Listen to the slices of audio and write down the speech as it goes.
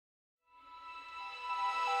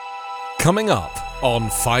Coming up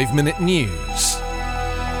on 5 Minute News.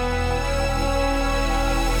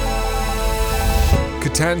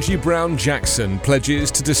 Ketanji Brown Jackson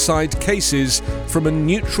pledges to decide cases from a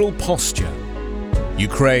neutral posture.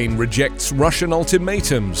 Ukraine rejects Russian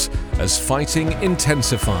ultimatums as fighting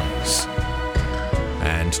intensifies.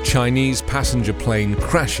 And Chinese passenger plane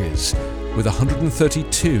crashes with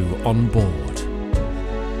 132 on board.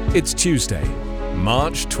 It's Tuesday,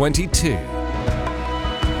 March 22.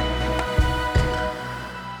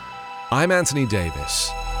 I'm Anthony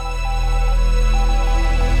Davis.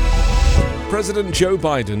 President Joe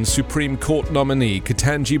Biden's Supreme Court nominee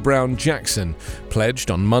Ketanji Brown Jackson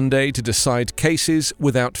pledged on Monday to decide cases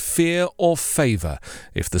without fear or favor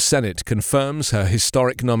if the Senate confirms her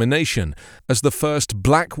historic nomination as the first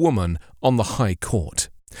black woman on the High Court.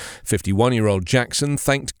 51-year-old Jackson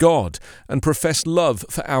thanked God and professed love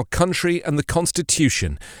for our country and the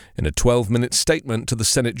Constitution in a 12-minute statement to the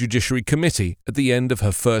Senate Judiciary Committee at the end of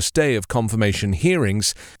her first day of confirmation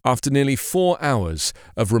hearings after nearly 4 hours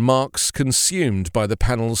of remarks consumed by the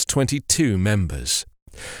panel's 22 members.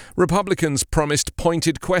 Republicans promised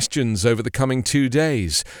pointed questions over the coming 2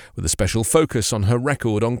 days, with a special focus on her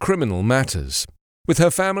record on criminal matters. With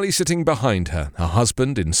her family sitting behind her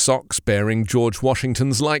husband in socks bearing George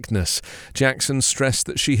Washington's likeness, Jackson stressed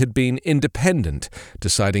that she had been independent,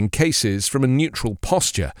 deciding cases from a neutral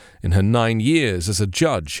posture in her 9 years as a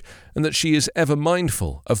judge, and that she is ever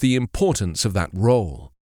mindful of the importance of that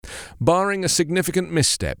role. Barring a significant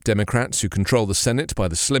misstep, Democrats who control the Senate by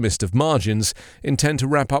the slimmest of margins intend to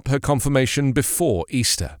wrap up her confirmation before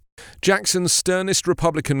Easter. Jackson's sternest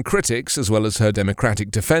Republican critics, as well as her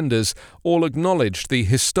Democratic defenders, all acknowledged the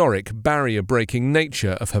historic, barrier-breaking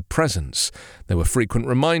nature of her presence. There were frequent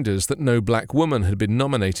reminders that no black woman had been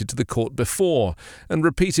nominated to the court before, and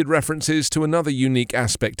repeated references to another unique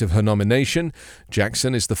aspect of her nomination: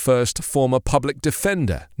 Jackson is the first former public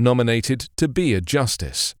defender nominated to be a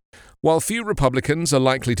justice. While few Republicans are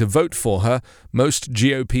likely to vote for her, most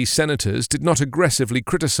GOP senators did not aggressively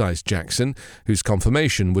criticize Jackson, whose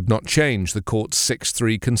confirmation would not change the court's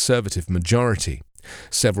 6-3 conservative majority.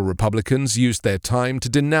 Several Republicans used their time to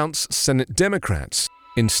denounce Senate Democrats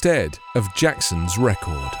instead of Jackson's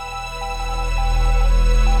record.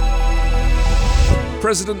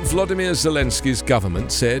 President Volodymyr Zelensky's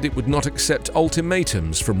government said it would not accept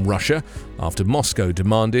ultimatums from Russia after Moscow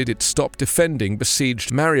demanded it stop defending besieged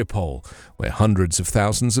Mariupol, where hundreds of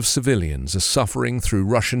thousands of civilians are suffering through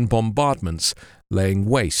Russian bombardments, laying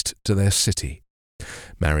waste to their city.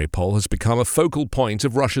 Mariupol has become a focal point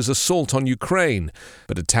of Russia's assault on Ukraine,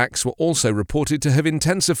 but attacks were also reported to have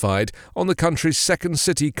intensified on the country's second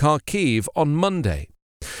city, Kharkiv, on Monday.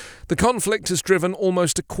 The conflict has driven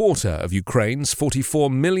almost a quarter of Ukraine's 44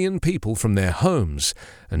 million people from their homes,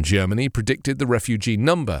 and Germany predicted the refugee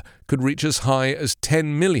number could reach as high as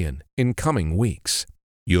 10 million in coming weeks.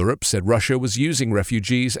 Europe said Russia was using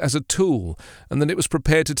refugees as a tool and that it was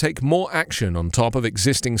prepared to take more action on top of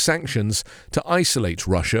existing sanctions to isolate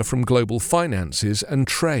Russia from global finances and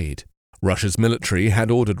trade. Russia's military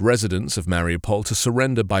had ordered residents of Mariupol to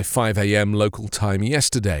surrender by 5 a.m. local time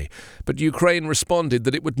yesterday, but Ukraine responded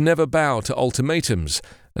that it would never bow to ultimatums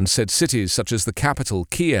and said cities such as the capital,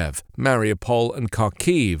 Kiev, Mariupol and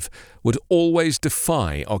Kharkiv would always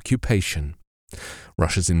defy occupation.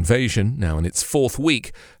 Russia's invasion, now in its 4th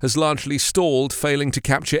week, has largely stalled, failing to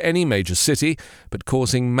capture any major city, but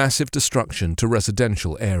causing massive destruction to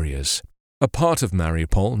residential areas. A part of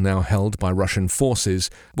Mariupol, now held by Russian forces,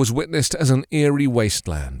 was witnessed as an eerie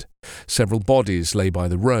wasteland. Several bodies lay by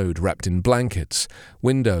the road, wrapped in blankets.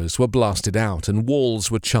 Windows were blasted out and walls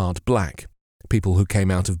were charred black. People who came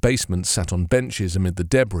out of basements sat on benches amid the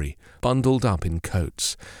debris, bundled up in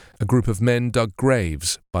coats. A group of men dug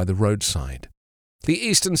graves by the roadside. The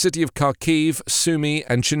eastern city of Kharkiv, Sumy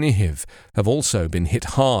and Chernihiv have also been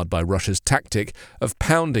hit hard by Russia's tactic of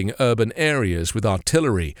pounding urban areas with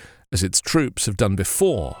artillery, as its troops have done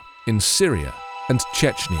before in Syria and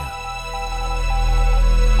Chechnya.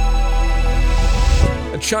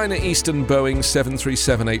 A China Eastern Boeing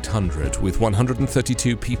 737-800 with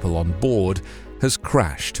 132 people on board has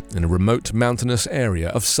crashed in a remote mountainous area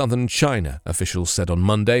of southern China, officials said on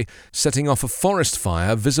Monday, setting off a forest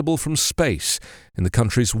fire visible from space in the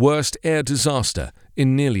country's worst air disaster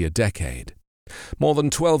in nearly a decade. More than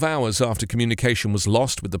 12 hours after communication was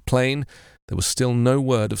lost with the plane, there was still no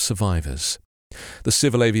word of survivors. The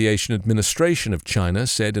Civil Aviation Administration of China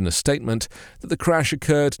said in a statement that the crash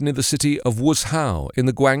occurred near the city of Wuzhou in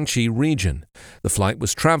the Guangxi region. The flight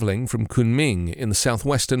was traveling from Kunming in the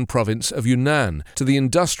southwestern province of Yunnan to the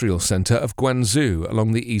industrial center of Guangzhou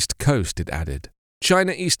along the east coast, it added.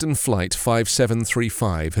 China Eastern Flight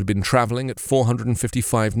 5735 had been travelling at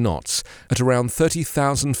 455 knots at around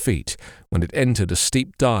 30,000 feet when it entered a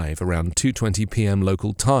steep dive around 2:20 p.m.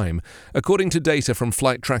 local time, according to data from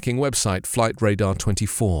flight tracking website Flight Radar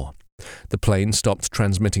 24. The plane stopped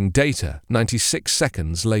transmitting data 96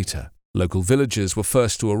 seconds later. Local villagers were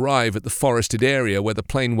first to arrive at the forested area where the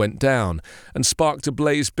plane went down and sparked a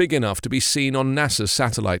blaze big enough to be seen on NASA's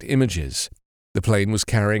satellite images. The plane was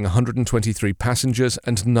carrying 123 passengers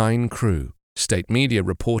and 9 crew. State media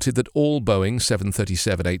reported that all Boeing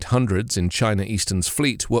 737-800s in China Eastern's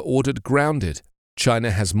fleet were ordered grounded. China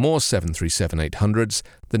has more 737-800s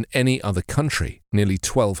than any other country, nearly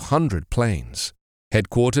 1,200 planes.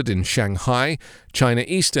 Headquartered in Shanghai, China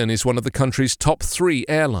Eastern is one of the country's top 3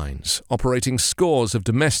 airlines, operating scores of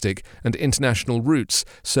domestic and international routes,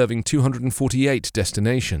 serving 248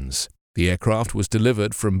 destinations. The aircraft was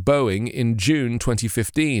delivered from Boeing in June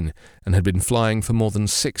 2015 and had been flying for more than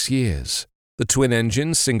 6 years. The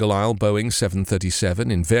twin-engine, single-aisle Boeing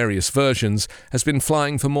 737 in various versions has been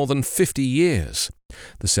flying for more than 50 years.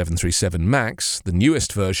 The 737 MAX, the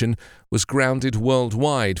newest version, was grounded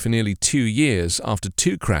worldwide for nearly 2 years after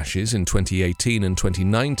 2 crashes in 2018 and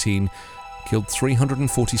 2019 killed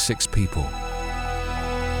 346 people.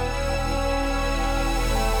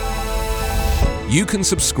 You can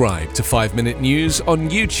subscribe to 5 Minute News on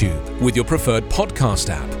YouTube with your preferred podcast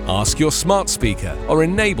app. Ask your smart speaker or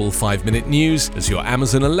enable 5 Minute News as your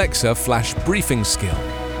Amazon Alexa flash briefing skill.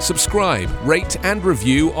 Subscribe, rate and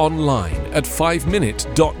review online at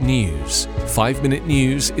 5minute.news. 5 Minute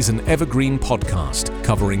News is an evergreen podcast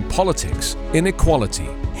covering politics, inequality,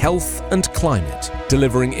 health and climate,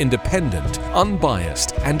 delivering independent,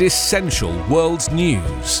 unbiased and essential world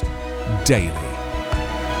news daily.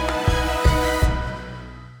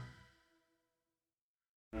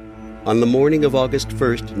 On the morning of August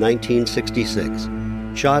 1st, 1966,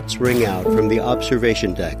 shots ring out from the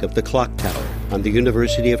observation deck of the clock tower on the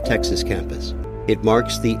University of Texas campus. It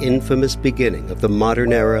marks the infamous beginning of the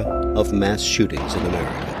modern era of mass shootings in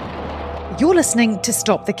America. You're listening to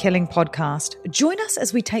Stop the Killing podcast. Join us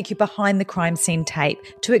as we take you behind the crime scene tape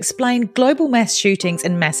to explain global mass shootings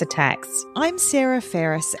and mass attacks. I'm Sarah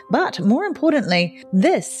Ferris, but more importantly,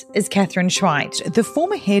 this is Catherine Schweit, the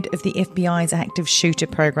former head of the FBI's active shooter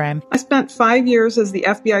program. I spent 5 years as the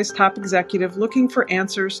FBI's top executive looking for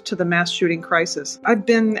answers to the mass shooting crisis. I've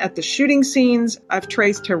been at the shooting scenes, I've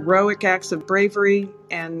traced heroic acts of bravery,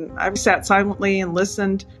 and I've sat silently and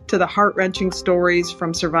listened to the heart-wrenching stories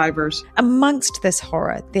from survivors. Amongst this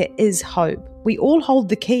horror, there is hope. We all hold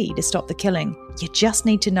the key to stop the killing. You just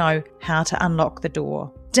need to know how to unlock the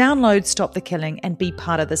door. Download Stop the Killing and be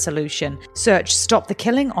part of the solution. Search Stop the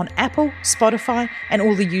Killing on Apple, Spotify, and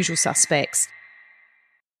all the usual suspects.